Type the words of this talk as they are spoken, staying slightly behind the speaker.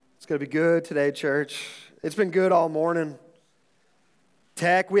going to be good today, church. It's been good all morning.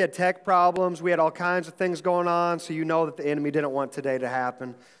 We had tech problems. We had all kinds of things going on, so you know that the enemy didn't want today to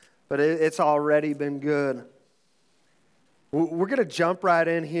happen. But it's already been good. We're going to jump right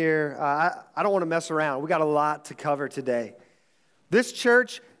in here. I don't want to mess around. We got a lot to cover today. This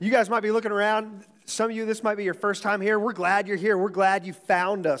church, you guys might be looking around. Some of you, this might be your first time here. We're glad you're here. We're glad you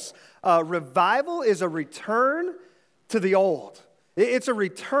found us. Revival is a return to the old. It's a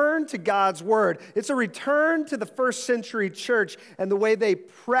return to God's word. It's a return to the first century church and the way they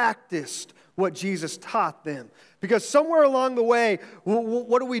practiced what Jesus taught them. Because somewhere along the way,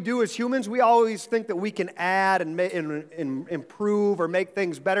 what do we do as humans? We always think that we can add and improve or make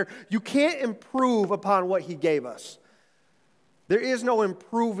things better. You can't improve upon what he gave us. There is no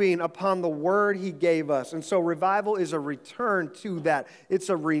improving upon the word he gave us. And so revival is a return to that. It's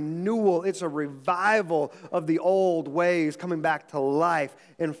a renewal. It's a revival of the old ways coming back to life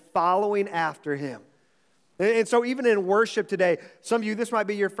and following after him. And so even in worship today, some of you, this might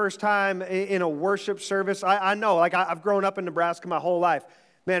be your first time in a worship service. I know, I've grown up in Nebraska my whole life.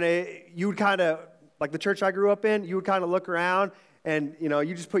 Man, you would kind of, like the church I grew up in, you would kind of look around and,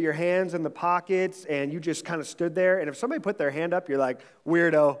 you just put your hands in the pockets and you just kind of stood there. And if somebody put their hand up, you're like,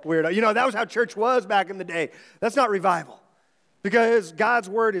 weirdo. That was how church was back in the day. That's not revival. Because God's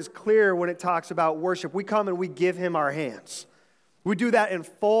word is clear when it talks about worship. We come and we give him our hands. We do that in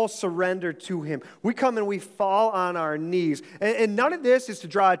full surrender to him. We come and we fall on our knees. And none of this is to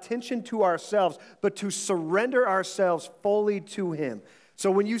draw attention to ourselves, but to surrender ourselves fully to him. So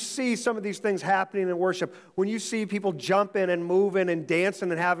when you see some of these things happening in worship, when you see people jumping and moving and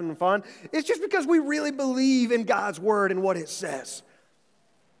dancing and having fun, it's just because we really believe in God's word and what it says.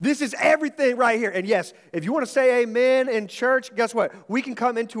 This is everything right here. And yes, if you want to say amen in church, guess what? We can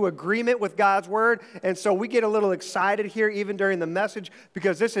come into agreement with God's word. And so we get a little excited here even during the message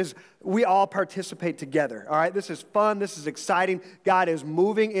because we all participate together. All right, this is fun. This is exciting. God is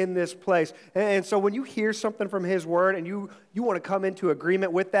moving in this place. And so when you hear something from his word and you want to come into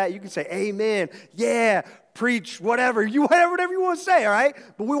agreement with that, you can say amen. Yeah, preach, whatever you want to say, all right?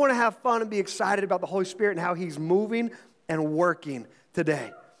 But we want to have fun and be excited about the Holy Spirit and how he's moving and working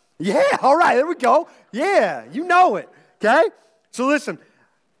today. Yeah, all right, there we go. Yeah, you know it, okay? So listen,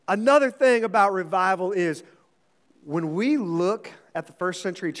 another thing about revival is when we look at the first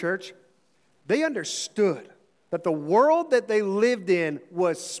century church, they understood that the world that they lived in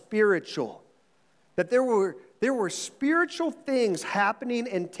was spiritual, that there were spiritual things happening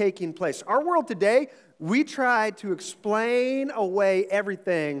and taking place. Our world today, we try to explain away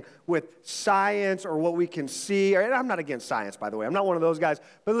everything with science or what we can see. And I'm not against science, by the way. I'm not one of those guys.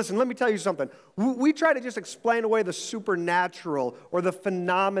 But listen, let me tell you something. We try to just explain away the supernatural or the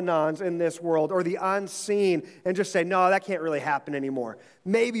phenomenons in this world or the unseen and just say, no, that can't really happen anymore.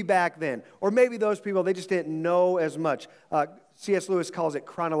 Maybe back then. Or maybe those people, they just didn't know as much. C.S. Lewis calls it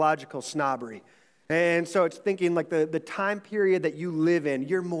chronological snobbery. And so it's thinking like the time period that you live in,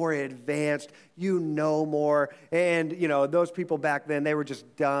 you're more advanced, you know more. And, those people back then, they were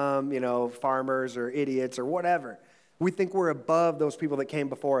just dumb, farmers or idiots or whatever. We think we're above those people that came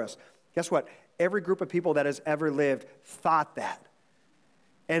before us. Guess what? Every group of people that has ever lived thought that.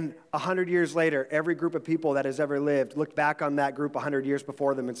 And 100 years later, every group of people that has ever lived looked back on that group 100 years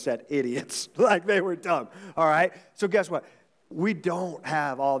before them and said, idiots, like they were dumb. All right? So guess what? We don't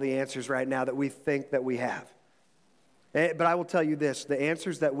have all the answers right now that we think that we have. But I will tell you this, the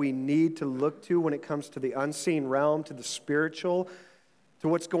answers that we need to look to when it comes to the unseen realm, to the spiritual, to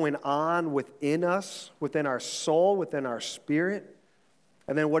what's going on within us, within our soul, within our spirit,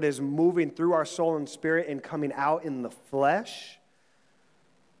 and then what is moving through our soul and spirit and coming out in the flesh,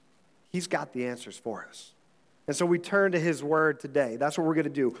 he's got the answers for us. And so we turn to his word today. That's what we're going to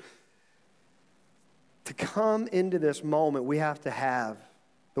do. To come into this moment, we have to have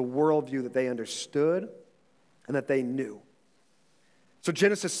the worldview that they understood and that they knew. So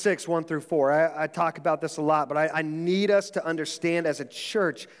Genesis 6, 1 through 4, I talk about this a lot, but I need us to understand as a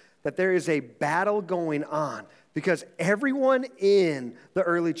church that there is a battle going on because everyone in the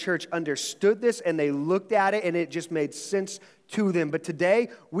early church understood this and they looked at it and it just made sense to them. But today,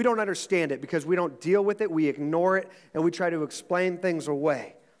 we don't understand it because we don't deal with it, we ignore it, and we try to explain things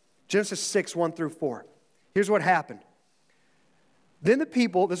away. Genesis 6, 1 through 4. Here's what happened. Then the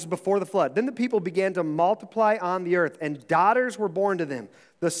people, this is before the flood, then the people began to multiply on the earth, and daughters were born to them.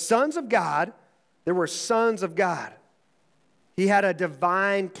 The sons of God, there were sons of God. He had a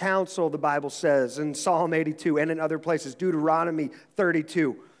divine counsel, the Bible says, in Psalm 82 and in other places, Deuteronomy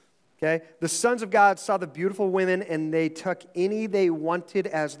 32. Okay? The sons of God saw the beautiful women, and they took any they wanted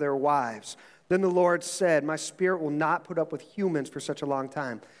as their wives. Then the Lord said, my spirit will not put up with humans for such a long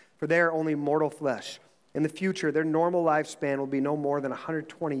time, for they are only mortal flesh. In the future, their normal lifespan will be no more than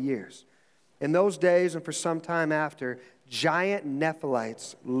 120 years. In those days and for some time after, giant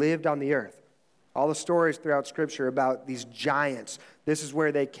Nephilites lived on the earth. All the stories throughout Scripture about these giants, this is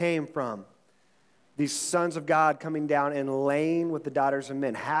where they came from. These sons of God coming down and laying with the daughters of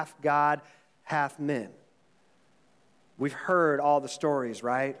men, half God, half men. We've heard all the stories,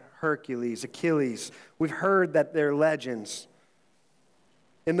 right? Hercules, Achilles. We've heard that they're legends.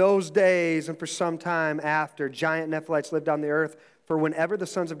 In those days and for some time after, giant Nephilites lived on the earth. For whenever the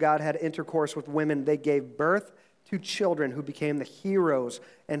sons of God had intercourse with women, they gave birth to children who became the heroes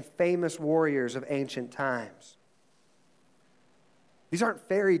and famous warriors of ancient times. These aren't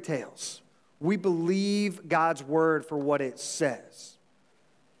fairy tales. We believe God's word for what it says.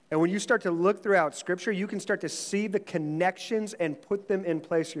 And when you start to look throughout Scripture, you can start to see the connections and put them in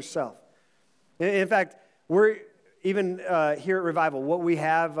place yourself. In fact, we're even here at Revival, what we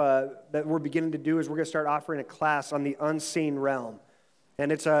have that we're beginning to do is we're going to start offering a class on the unseen realm.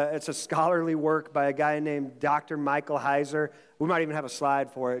 And it's a scholarly work by a guy named Dr. Michael Heiser. We might even have a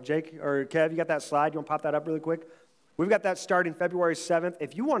slide for it. Jake or Kev, you got that slide? You want to pop that up really quick? We've got that starting February 7th.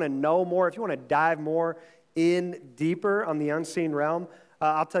 If you want to know more, if you want to dive more in deeper on the unseen realm,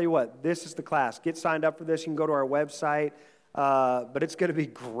 I'll tell you what, this is the class. Get signed up for this. You can go to our website. But it's going to be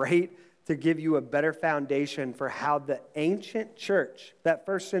great to give you a better foundation for how the ancient church, that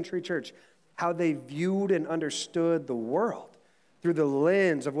first century church, how they viewed and understood the world through the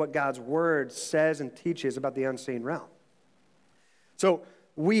lens of what God's word says and teaches about the unseen realm. So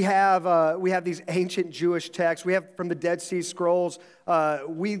we have these ancient Jewish texts. We have from the Dead Sea Scrolls.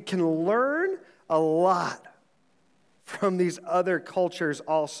 We can learn a lot from these other cultures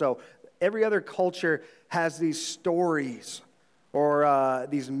also. Every other culture has these stories or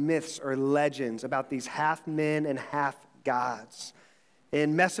these myths or legends about these half men and half gods.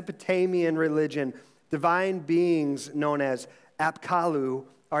 In Mesopotamian religion, divine beings known as Apkallu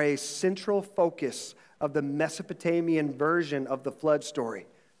are a central focus of the Mesopotamian version of the flood story.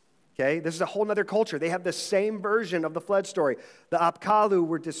 Okay, this is a whole other culture. They have the same version of the flood story. The Apkallu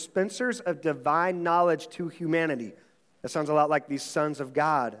were dispensers of divine knowledge to humanity. That sounds a lot like these sons of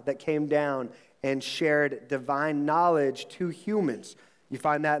God that came down and shared divine knowledge to humans. You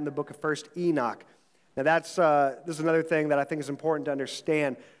find that in the book of 1 Enoch. Now this is another thing that I think is important to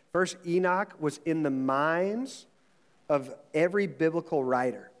understand. 1 Enoch was in the minds of every biblical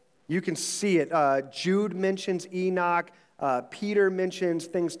writer. You can see it. Jude mentions Enoch. Peter mentions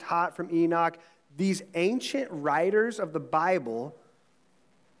things taught from Enoch. These ancient writers of the Bible,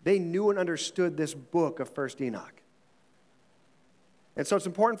 they knew and understood this book of 1 Enoch. And so it's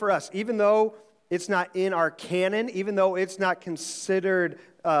important for us, even though it's not in our canon, even though it's not considered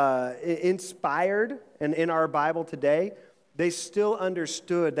inspired and in our Bible today, they still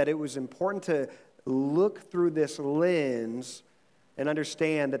understood that it was important to look through this lens and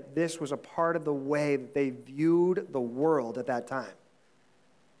understand that this was a part of the way that they viewed the world at that time.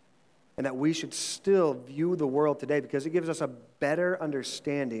 And that we should still view the world today because it gives us a better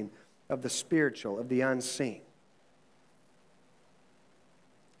understanding of the spiritual, of the unseen.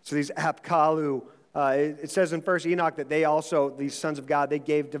 So these Apkallu, it says in 1 Enoch that they also, these sons of God, they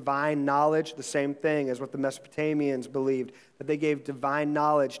gave divine knowledge, the same thing as what the Mesopotamians believed, that they gave divine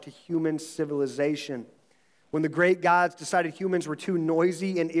knowledge to human civilization. When the great gods decided humans were too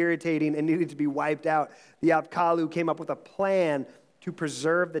noisy and irritating and needed to be wiped out, the Apkallu came up with a plan to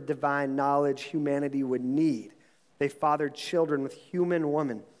preserve the divine knowledge humanity would need. They fathered children with human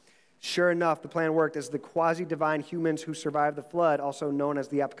women. Sure enough, the plan worked as the quasi-divine humans who survived the flood, also known as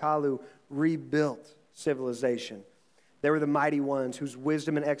the Apkallu, rebuilt civilization. They were the mighty ones whose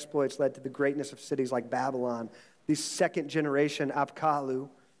wisdom and exploits led to the greatness of cities like Babylon. These second-generation Apkallu,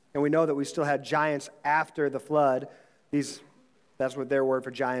 and we know that we still had giants after the flood. That's what their word for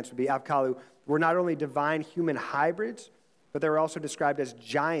giants would be. Apkallu were not only divine human hybrids, but they were also described as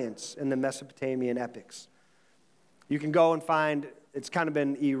giants in the Mesopotamian epics. You can go and find, it's kind of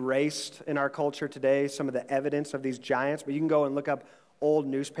been erased in our culture today, some of the evidence of these giants, but you can go and look up old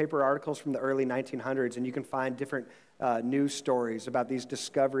newspaper articles from the early 1900s, and you can find different news stories about these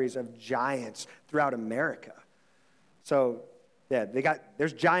discoveries of giants throughout America. So, yeah,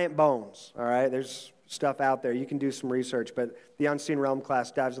 there's giant bones, all right? There's stuff out there. You can do some research, but the Unseen Realm class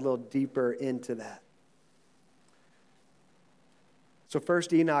dives a little deeper into that. So 1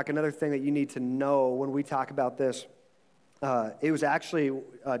 Enoch, another thing that you need to know when we talk about this, it was actually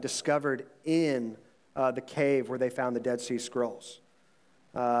discovered in the cave where they found the Dead Sea Scrolls.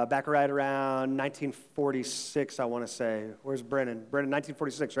 back right around 1946, I want to say. Where's Brennan? Brennan,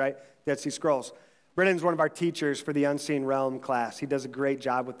 1946, right? Dead Sea Scrolls. Brennan's one of our teachers for the Unseen Realm class. He does a great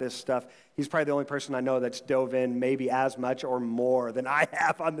job with this stuff. He's probably the only person I know that's dove in maybe as much or more than I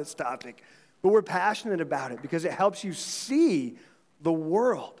have on this topic. But we're passionate about it because it helps you see the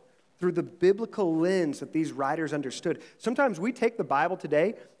world through the biblical lens that these writers understood. Sometimes we take the Bible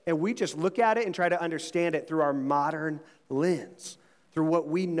today and we just look at it and try to understand it through our modern lens, through what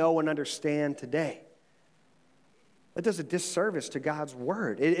we know and understand today. That does a disservice to God's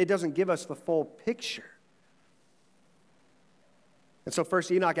word. It doesn't give us the full picture. And so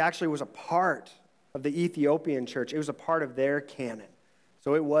First Enoch actually was a part of the Ethiopian church. It was a part of their canon.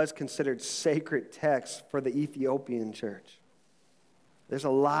 So it was considered sacred text for the Ethiopian church. There's a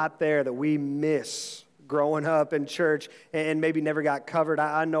lot there that we miss growing up in church and maybe never got covered.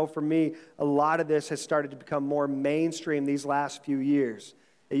 I know for me, a lot of this has started to become more mainstream these last few years.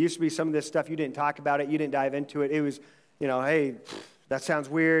 It used to be some of this stuff, you didn't talk about it, you didn't dive into it. It was, hey, that sounds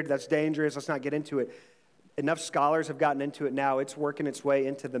weird, that's dangerous, let's not get into it. Enough scholars have gotten into it now. It's working its way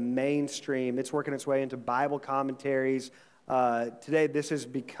into the mainstream. It's working its way into Bible commentaries. Today, this is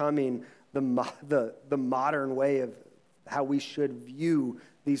becoming the modern way of how we should view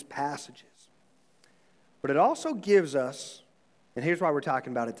these passages. But it also gives us, and here's why we're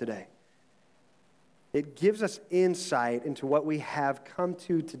talking about it today, it gives us insight into what we have come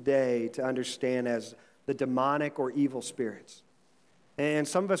to today to understand as the demonic or evil spirits. And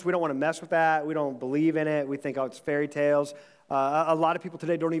some of us, we don't want to mess with that. We don't believe in it. We think, it's fairy tales. A lot of people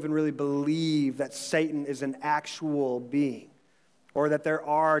today don't even really believe that Satan is an actual being or that there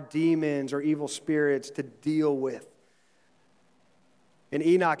are demons or evil spirits to deal with. In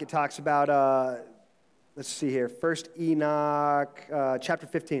Enoch, it talks about, let's see here, 1 Enoch chapter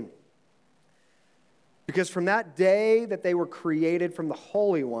 15. Because from that day that they were created from the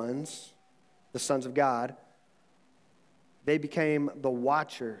holy ones, the sons of God, they became the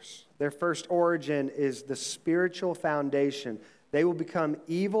watchers. Their first origin is the spiritual foundation. They will become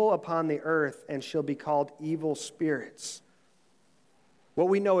evil upon the earth and shall be called evil spirits. What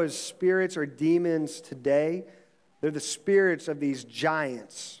we know as spirits or demons today, they're the spirits of these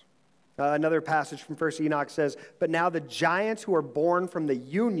giants. Another passage from 1 Enoch says, "But now the giants who are born from the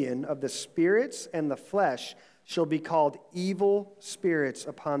union of the spirits and the flesh shall be called evil spirits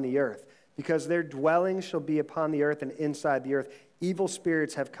upon the earth, because their dwelling shall be upon the earth and inside the earth. Evil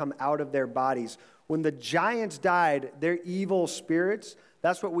spirits have come out of their bodies." When the giants died, their evil spirits,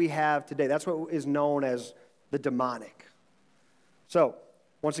 that's what we have today. That's what is known as the demonic. So,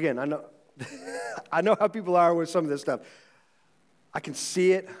 once again, I know I know how people are with some of this stuff. I can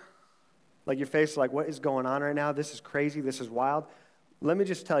see it. Like your face, like, what is going on right now? This is crazy. This is wild. Let me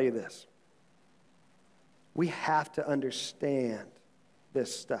just tell you this. We have to understand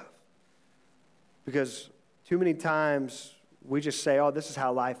this stuff. Because too many times we just say, this is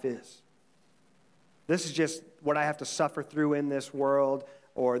how life is. This is just what I have to suffer through in this world,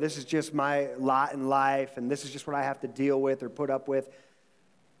 or this is just my lot in life, and this is just what I have to deal with or put up with.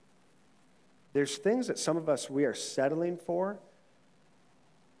 There's things that some of us, we are settling for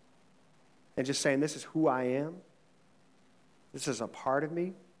and just saying, this is who I am. This is a part of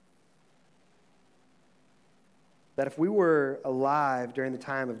me. That if we were alive during the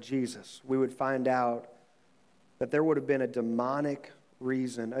time of Jesus, we would find out that there would have been a demonic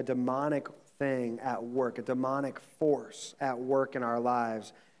reason, a demonic thing at work, a demonic force at work in our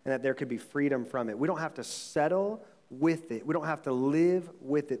lives, and that there could be freedom from it. We don't have to settle with it. We don't have to live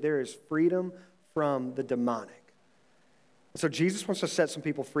with it. There is freedom from the demonic. So Jesus wants to set some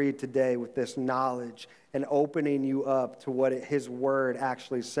people free today with this knowledge and opening you up to what his word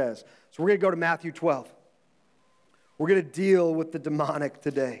actually says. So we're going to go to Matthew 12. We're going to deal with the demonic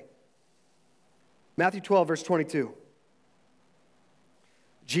today. Matthew 12, verse 22.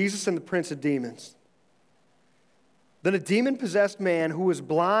 Jesus and the prince of demons. Then a demon-possessed man who was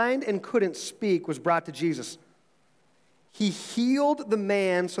blind and couldn't speak was brought to Jesus. He healed the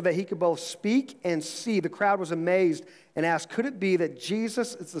man so that he could both speak and see. The crowd was amazed and asked, could it be that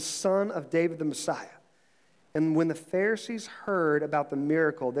Jesus is the son of David the Messiah? And when the Pharisees heard about the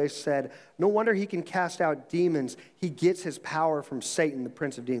miracle, they said, no wonder he can cast out demons. He gets his power from Satan, the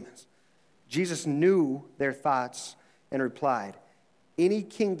prince of demons. Jesus knew their thoughts and replied, any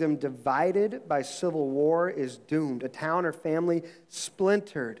kingdom divided by civil war is doomed. A town or family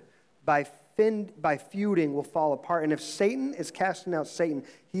splintered by feuding will fall apart. And if Satan is casting out Satan,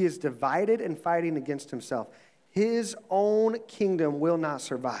 he is divided and fighting against himself. His own kingdom will not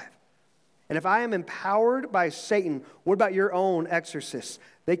survive. And if I am empowered by Satan, what about your own exorcists?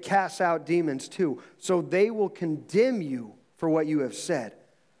 They cast out demons too. So they will condemn you for what you have said.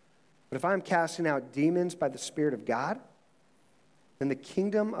 But if I'm casting out demons by the Spirit of God, then the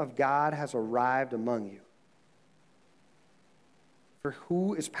kingdom of God has arrived among you. For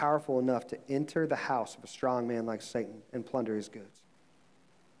who is powerful enough to enter the house of a strong man like Satan and plunder his goods?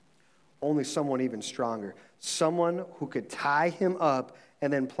 Only someone even stronger. Someone who could tie him up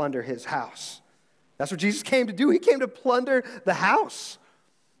and then plunder his house. That's what Jesus came to do. He came to plunder the house.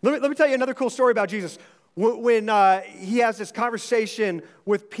 Let me tell you another cool story about Jesus. When he has this conversation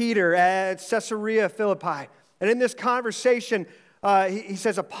with Peter at Caesarea Philippi. And in this conversation, he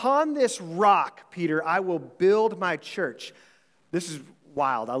says, upon this rock, Peter, I will build my church. This is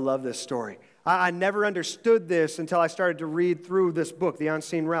wild. I love this story. I never understood this until I started to read through this book, The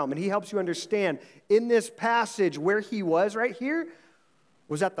Unseen Realm. And he helps you understand in this passage where he was right here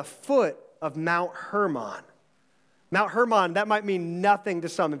was at the foot of Mount Hermon. Mount Hermon, that might mean nothing to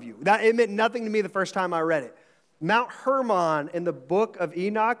some of you. It meant nothing to me the first time I read it. Mount Hermon in the book of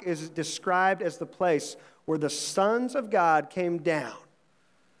Enoch is described as the place where the sons of God came down.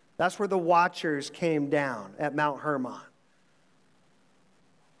 That's where the watchers came down, at Mount Hermon.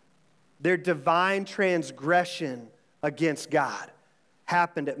 Their divine transgression against God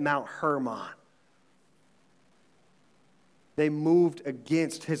happened at Mount Hermon. They moved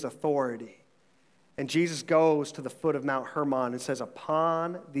against his authority. And Jesus goes to the foot of Mount Hermon and says,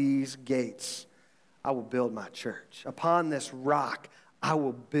 upon these gates, I will build my church. Upon this rock, I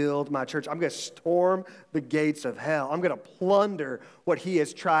will build my church. I'm going to storm the gates of hell. I'm going to plunder what he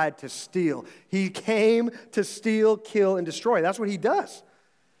has tried to steal. He came to steal, kill, and destroy. That's what he does.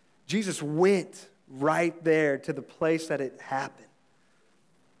 Jesus went right there to the place that it happened.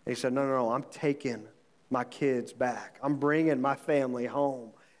 And he said, no, I'm taking my kids back. I'm bringing my family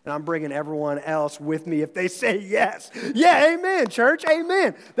home. And I'm bringing everyone else with me if they say yes. Yeah, amen, church,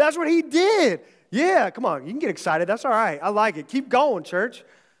 amen. That's what he did. Yeah, come on, you can get excited. That's all right. I like it. Keep going, church.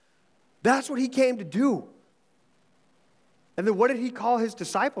 That's what he came to do. And then what did he call his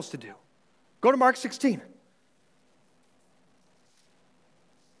disciples to do? Go to Mark 16.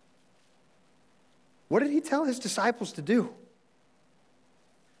 What did he tell his disciples to do?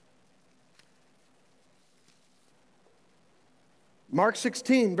 Mark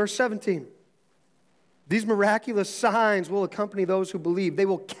 16, verse 17. These miraculous signs will accompany those who believe. They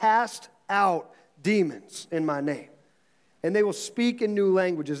will cast out demons in my name. And they will speak in new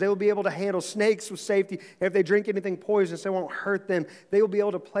languages. They will be able to handle snakes with safety. And if they drink anything poisonous, it won't hurt them. They will be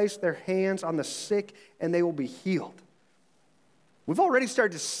able to place their hands on the sick and they will be healed. We've already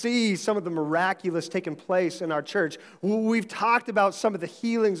started to see some of the miraculous taking place in our church. We've talked about some of the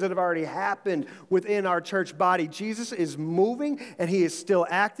healings that have already happened within our church body. Jesus is moving, and he is still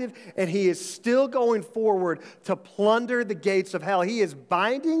active, and he is still going forward to plunder the gates of hell. He is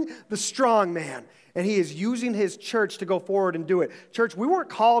binding the strong man, and he is using his church to go forward and do it. Church, we weren't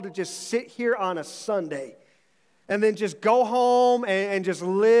called to just sit here on a Sunday and then just go home and just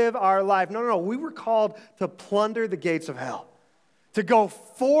live our life. No. We were called to plunder the gates of hell. To go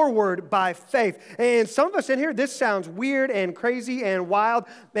forward by faith. And some of us in here, this sounds weird and crazy and wild,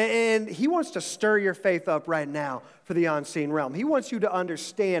 and he wants to stir your faith up right now for the unseen realm. He wants you to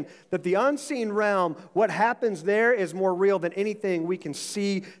understand that the unseen realm, what happens there is more real than anything we can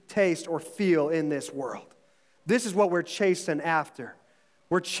see, taste, or feel in this world. This is what we're chasing after.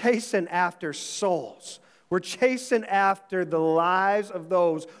 We're chasing after souls. We're chasing after the lives of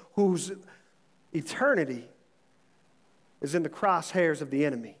those whose eternity is in the crosshairs of the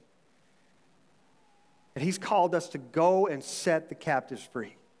enemy. And he's called us to go and set the captives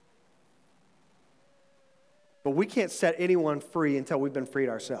free. But we can't set anyone free until we've been freed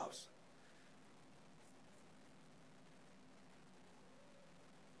ourselves.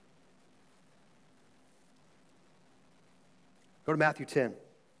 Go to Matthew 10.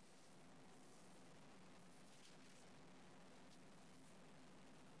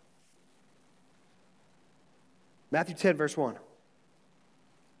 Matthew 10, verse 1.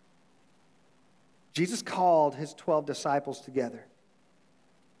 Jesus called his 12 disciples together,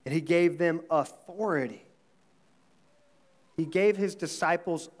 and he gave them authority. He gave his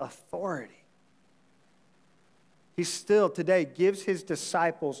disciples authority. He still today gives his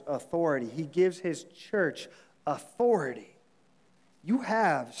disciples authority. He gives his church authority. You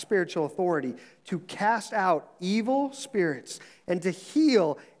have spiritual authority to cast out evil spirits and to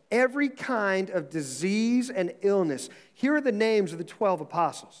heal every kind of disease and illness. Here are the names of the 12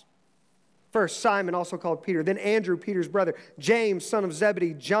 apostles. First, Simon, also called Peter. Then Andrew, Peter's brother. James, son of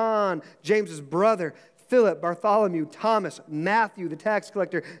Zebedee. John, James's brother. Philip, Bartholomew, Thomas, Matthew, the tax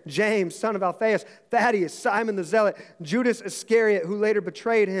collector, James, son of Alphaeus, Thaddeus, Simon the Zealot, Judas Iscariot, who later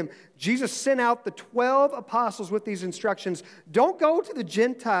betrayed him. Jesus sent out the 12 apostles with these instructions. Don't go to the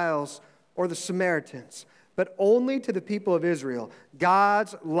Gentiles or the Samaritans, but only to the people of Israel,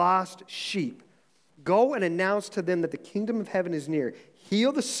 God's lost sheep. Go and announce to them that the kingdom of heaven is near.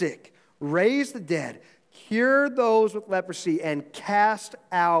 Heal the sick, raise the dead, cure those with leprosy, and cast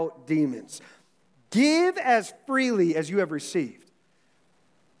out demons. Give as freely as you have received.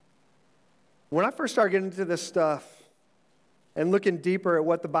 When I first started getting into this stuff and looking deeper at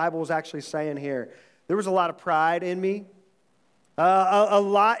what the Bible was actually saying here, there was a lot of pride in me. A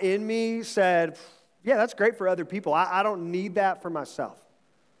lot in me said, yeah, that's great for other people. I don't need that for myself.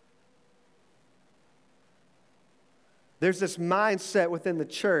 There's this mindset within the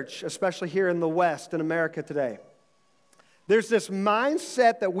church, especially here in the West, in America today. There's this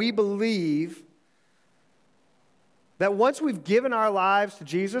mindset that we believe that once we've given our lives to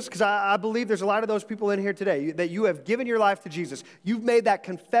Jesus, because I believe there's a lot of those people in here today, that you have given your life to Jesus. You've made that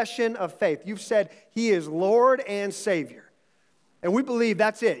confession of faith. You've said He is Lord and Savior. And we believe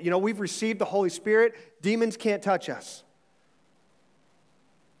that's it. You know, we've received the Holy Spirit. Demons can't touch us.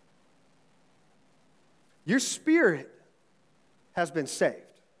 Your spirit has been saved.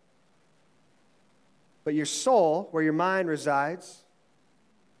 But your soul, where your mind resides,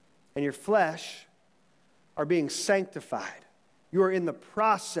 and your flesh are being sanctified. You are in the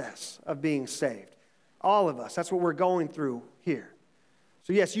process of being saved. All of us. That's what we're going through here.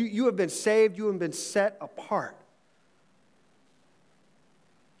 So yes, you have been saved. You have been set apart.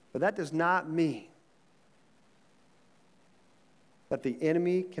 But that does not mean that the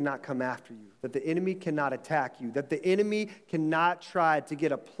enemy cannot come after you, that the enemy cannot attack you, that the enemy cannot try to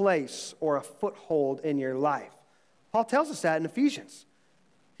get a place or a foothold in your life. Paul tells us that in Ephesians.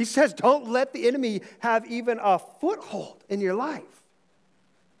 He says, don't let the enemy have even a foothold in your life.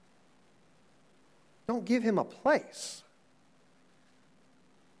 Don't give him a place.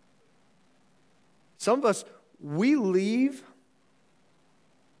 Some of us, we leave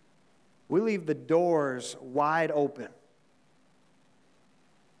the doors wide open.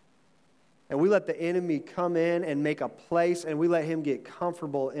 And we let the enemy come in and make a place, and we let him get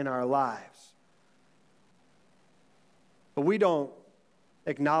comfortable in our lives. But we don't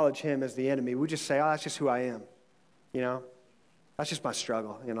acknowledge him as the enemy. We just say, oh, that's just who I am. You know, that's just my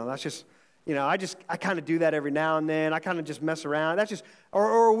struggle. You know, that's just, you know, I kind of do that every now and then. I kind of just mess around. That's just,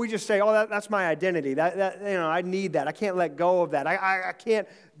 or we just say, oh, that's my identity. That you know, I need that. I can't let go of that. I can't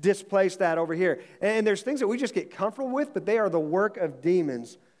displace that over here. And there's things that we just get comfortable with, but they are the work of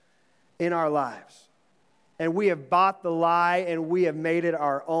demons in our lives. And we have bought the lie and we have made it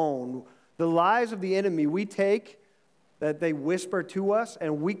our own. The lies of the enemy we take, that they whisper to us,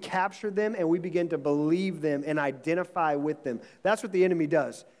 and we capture them and we begin to believe them and identify with them. That's what the enemy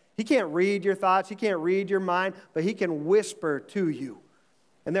does. He can't read your thoughts, he can't read your mind, but he can whisper to you.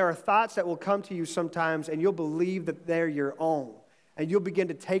 And there are thoughts that will come to you sometimes and you'll believe that they're your own. And you'll begin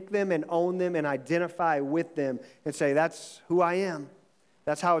to take them and own them and identify with them and say, that's who I am.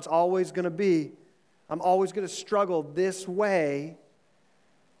 That's how it's always going to be. I'm always going to struggle this way.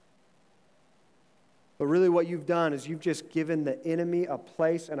 But really what you've done is you've just given the enemy a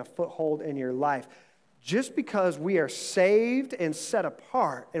place and a foothold in your life. Just because we are saved and set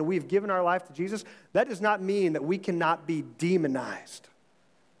apart and we've given our life to Jesus, that does not mean that we cannot be demonized.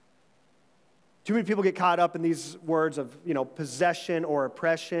 Too many people get caught up in these words of, you know, possession or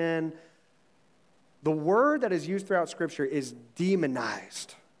oppression. The word that is used throughout Scripture is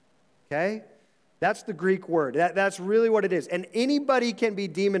demonized, okay? That's the Greek word. That's really what it is. And anybody can be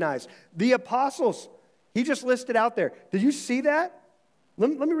demonized. The apostles, he just listed out there. Did you see that?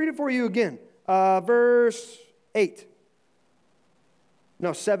 Let me read it for you again. Verse 8.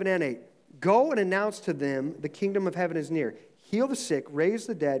 No, 7 and 8. Go and announce to them the kingdom of heaven is near. Heal the sick, raise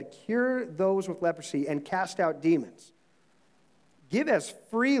the dead, cure those with leprosy, and cast out demons. Give as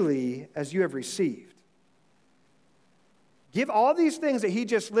freely as you have received. Give all these things that he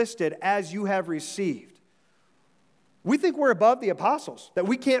just listed as you have received. We think we're above the apostles, that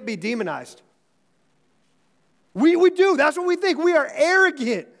we can't be demonized. We do. That's what we think. We are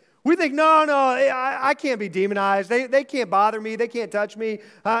arrogant. We think, no, I can't be demonized. They can't bother me. They can't touch me.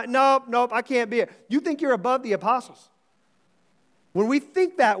 Nope, I can't be it. You think you're above the apostles. When we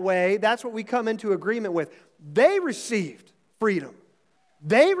think that way, that's what we come into agreement with. They received freedom.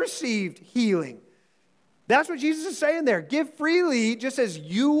 They received healing. That's what Jesus is saying there. Give freely just as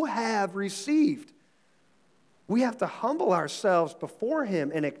you have received. We have to humble ourselves before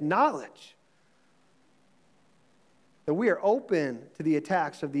him and acknowledge that we are open to the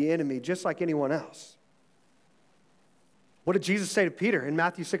attacks of the enemy just like anyone else. What did Jesus say to Peter in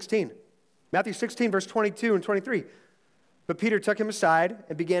Matthew 16? Matthew 16, verse 22 and 23. But Peter took him aside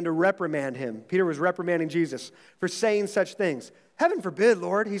and began to reprimand him. Peter was reprimanding Jesus for saying such things. Heaven forbid,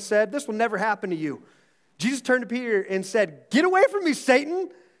 Lord, he said, this will never happen to you. Jesus turned to Peter and said, get away from me, Satan.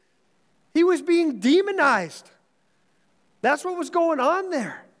 He was being demonized. That's what was going on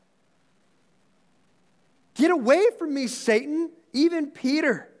there. Get away from me, Satan. Even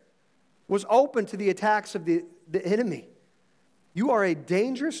Peter was open to the attacks of the enemy. You are a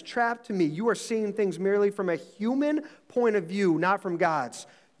dangerous trap to me. You are seeing things merely from a human point of view, not from God's.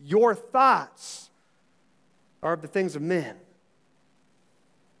 Your thoughts are of the things of men.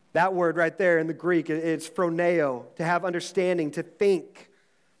 That word right there in the Greek, it's phroneo, to have understanding, to think,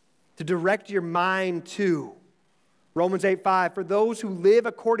 to direct your mind to. Romans 8:5, for those who live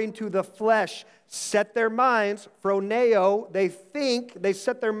according to the flesh set their minds, phroneo, they think, they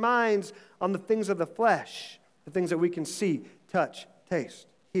set their minds on the things of the flesh, the things that we can see, touch, taste,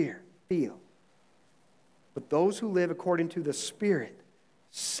 hear, feel. But those who live according to the Spirit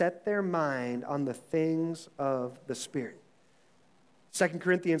set their mind on the things of the Spirit. 2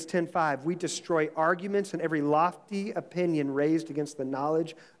 Corinthians 10:5, we destroy arguments and every lofty opinion raised against the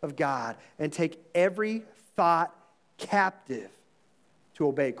knowledge of God and take every thought captive to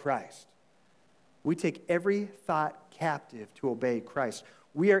obey Christ. We take every thought captive to obey Christ.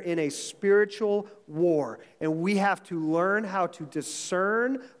 We are in a spiritual war, and we have to learn how to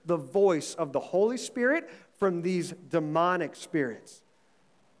discern the voice of the Holy Spirit from these demonic spirits.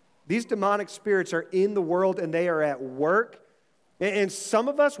 These demonic spirits are in the world, and they are at work. And some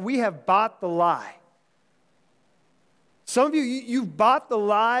of us, we have bought the lie. Some of you, you've bought the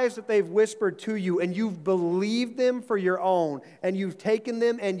lies that they've whispered to you, and you've believed them for your own, and you've taken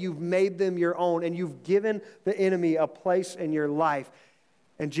them and you've made them your own, and you've given the enemy a place in your life.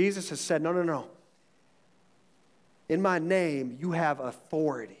 And Jesus has said, no, no, no. In my name, you have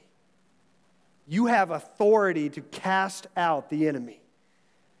authority. You have authority to cast out the enemy.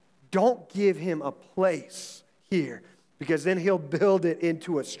 Don't give him a place here, because then he'll build it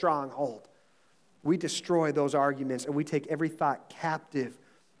into a stronghold. We destroy those arguments and we take every thought captive.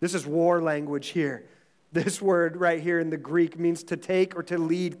 This is war language here. This word right here in the Greek means to take or to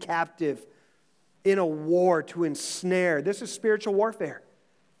lead captive in a war, to ensnare. This is spiritual warfare.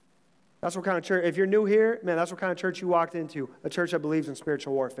 That's what kind of church, if you're new here, man, that's what kind of church you walked into. A church that believes in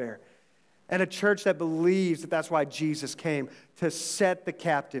spiritual warfare. And a church that believes that that's why Jesus came, to set the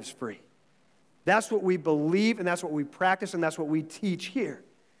captives free. That's what we believe, and that's what we practice, and that's what we teach here.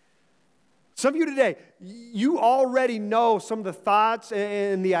 Some of you today, you already know some of the thoughts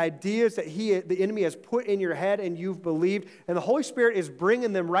and the ideas that the enemy has put in your head and you've believed, and the Holy Spirit is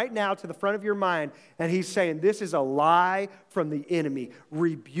bringing them right now to the front of your mind, and he's saying, this is a lie from the enemy.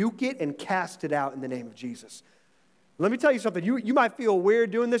 Rebuke it and cast it out in the name of Jesus. Let me tell you something. You might feel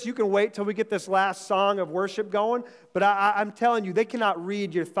weird doing this. You can wait till we get this last song of worship going, but I'm telling you, they cannot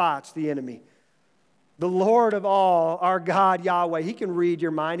read your thoughts, the enemy. The Lord of all, our God, Yahweh, he can read your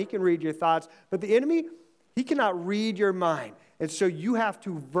mind, he can read your thoughts, but the enemy, he cannot read your mind. And so you have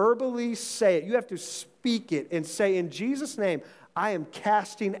to verbally say it. You have to speak it and say, in Jesus' name, I am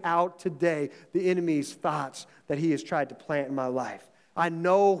casting out today the enemy's thoughts that he has tried to plant in my life. I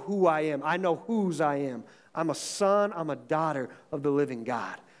know who I am. I know whose I am. I'm a son, I'm a daughter of the living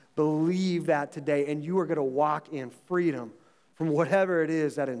God. Believe that today, and you are going to walk in freedom from whatever it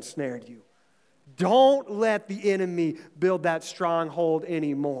is that ensnared you. Don't let the enemy build that stronghold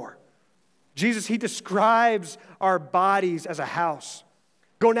anymore. Jesus, he describes our bodies as a house.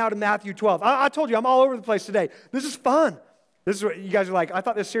 Go now to Matthew 12. I told you, I'm all over the place today. This is fun. This is what you guys are like. I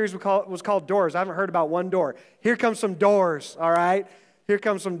thought this series was called Doors. I haven't heard about one door. Here comes some doors, all right? Here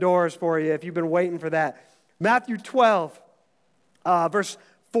comes some doors for you if you've been waiting for that. Matthew 12, verse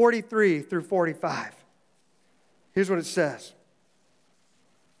 43 through 45. Here's what it says.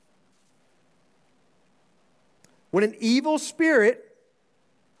 When an evil spirit,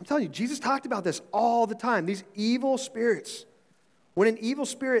 I'm telling you, Jesus talked about this all the time, these evil spirits. When an evil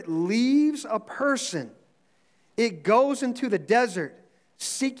spirit leaves a person, it goes into the desert,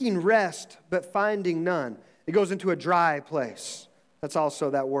 seeking rest, but finding none. It goes into a dry place. That's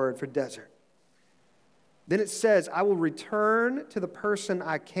also that word for desert. Then it says, I will return to the person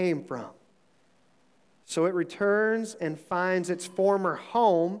I came from. So it returns and finds its former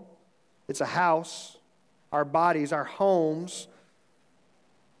home. It's a house. Our bodies, our homes.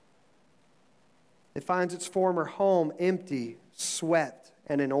 It finds its former home empty, swept,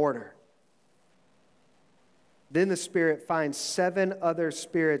 and in order. Then the spirit finds 7 other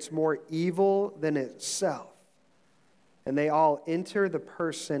spirits more evil than itself. And they all enter the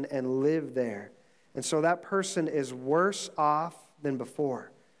person and live there. And so that person is worse off than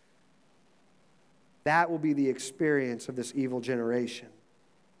before. That will be the experience of this evil generation.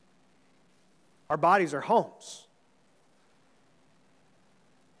 Our bodies are homes.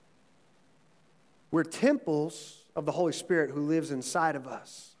 We're temples of the Holy Spirit who lives inside of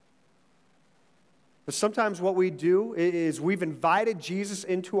us. But sometimes what we do is we've invited Jesus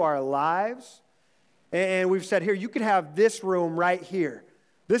into our lives, and we've said, here, you can have this room right here.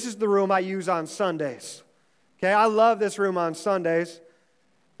 This is the room I use on Sundays. Okay, I love this room on Sundays,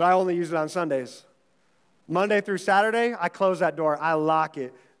 but I only use it on Sundays. Monday through Saturday, I close that door. I lock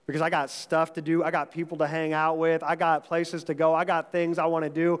it because I got stuff to do. I got people to hang out with. I got places to go. I got things I want to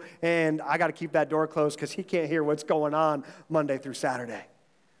do, and I got to keep that door closed because he can't hear what's going on Monday through Saturday.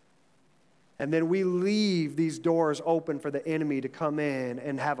 And then we leave these doors open for the enemy to come in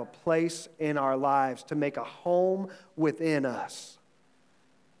and have a place in our lives, to make a home within us.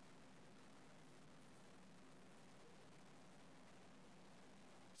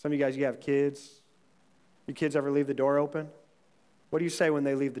 Some of you guys, you have kids. Your kids ever leave the door open? What do you say when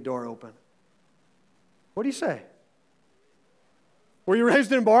they leave the door open? What do you say? Were you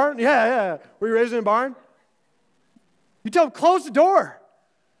raised in a barn? Yeah. Were you raised in a barn? You tell them, close the door.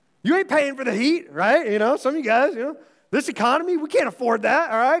 You ain't paying for the heat, right? You know, some of you guys, this economy, we can't afford that,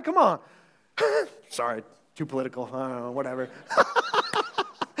 all right? Come on. Sorry, too political. I don't know, whatever.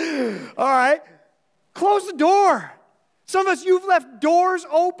 All right. Close the door. Some of us, you've left doors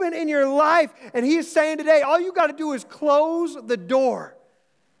open in your life, and he is saying today, all you got to do is close the door.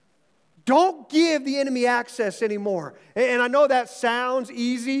 Don't give the enemy access anymore. And I know that sounds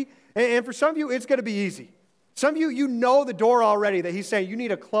easy, and for some of you, it's going to be easy. Some of you, you know the door already that he's saying you need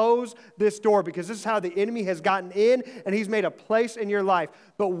to close this door because this is how the enemy has gotten in and he's made a place in your life.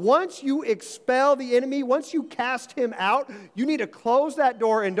 But once you expel the enemy, once you cast him out, you need to close that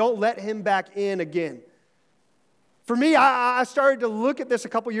door and don't let him back in again. For me, I started to look at this a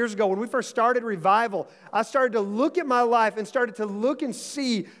couple years ago. When we first started Revival, I started to look at my life and started to look and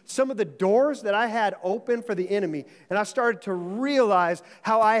see some of the doors that I had open for the enemy. And I started to realize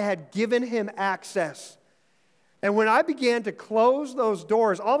how I had given him access. And when I began to close those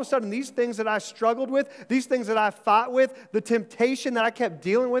doors, all of a sudden, these things that I struggled with, these things that I fought with, the temptation that I kept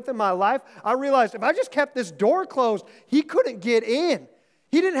dealing with in my life, I realized if I just kept this door closed, he couldn't get in.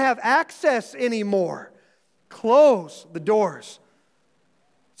 He didn't have access anymore. Close the doors.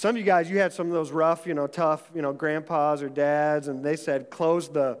 Some of you guys, you had some of those rough, tough, grandpas or dads, and they said, close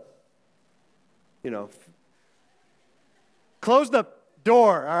the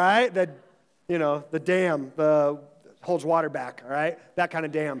door, all right? The dam holds water back, all right? That kind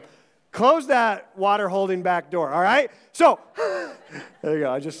of dam. Close that water holding back door, all right? So, there you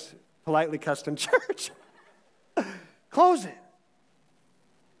go. I just politely cussed in church. Close it.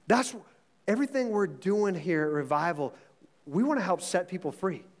 That's everything we're doing here at Revival. We want to help set people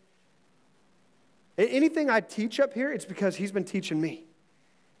free. Anything I teach up here, it's because he's been teaching me.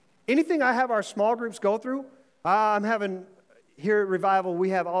 Anything I have our small groups go through, I'm having... Here at Revival, we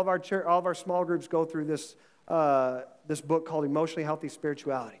have all of our small groups go through this book called Emotionally Healthy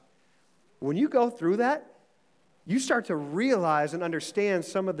Spirituality. When you go through that, you start to realize and understand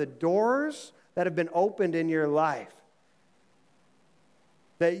some of the doors that have been opened in your life,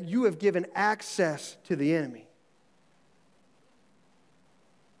 that you have given access to the enemy.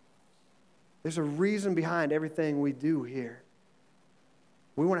 There's a reason behind everything we do here.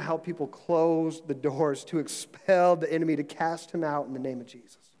 We want to help people close the doors to expel the enemy, to cast him out in the name of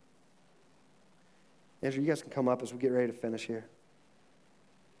Jesus. Andrew, you guys can come up as we get ready to finish here.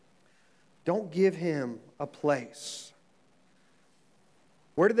 Don't give him a place.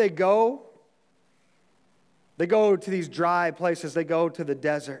 Where do they go? They go to these dry places. They go to the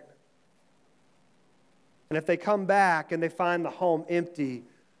desert. And if they come back and they find the home empty,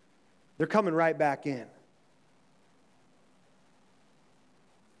 they're coming right back in.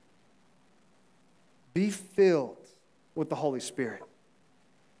 Be filled with the Holy Spirit.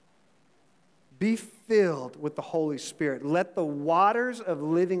 Be filled with the Holy Spirit. Let the waters of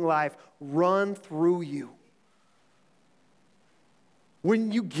living life run through you.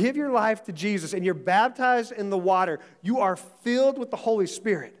 When you give your life to Jesus and you're baptized in the water, you are filled with the Holy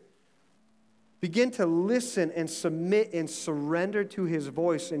Spirit. Begin to listen and submit and surrender to his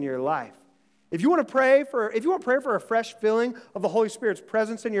voice in your life. If you want to pray for a fresh filling of the Holy Spirit's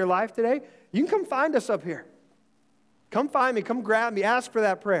presence in your life today, you can come find us up here. Come find me, come grab me, ask for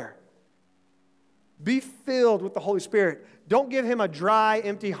that prayer. Be filled with the Holy Spirit. Don't give him a dry,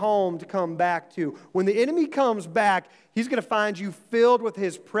 empty home to come back to. When the enemy comes back, he's going to find you filled with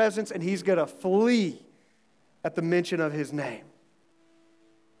his presence and he's going to flee at the mention of his name.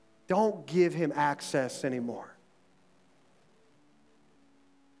 Don't give him access anymore.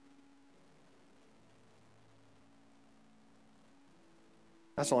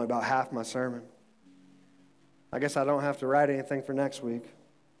 That's only about half my sermon. I guess I don't have to write anything for next week.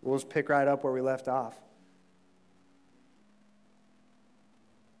 We'll just pick right up where we left off.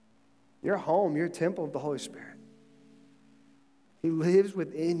 You're home. You're a temple of the Holy Spirit. He lives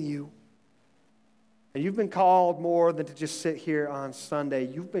within you. And you've been called more than to just sit here on Sunday.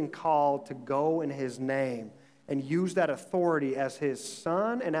 You've been called to go in his name and use that authority as his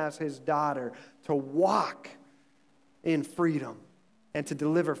son and as his daughter to walk in freedom and to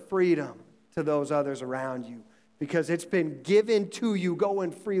deliver freedom to those others around you. Because it's been given to you. Go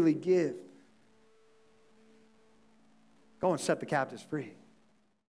and freely give. Go and set the captives free.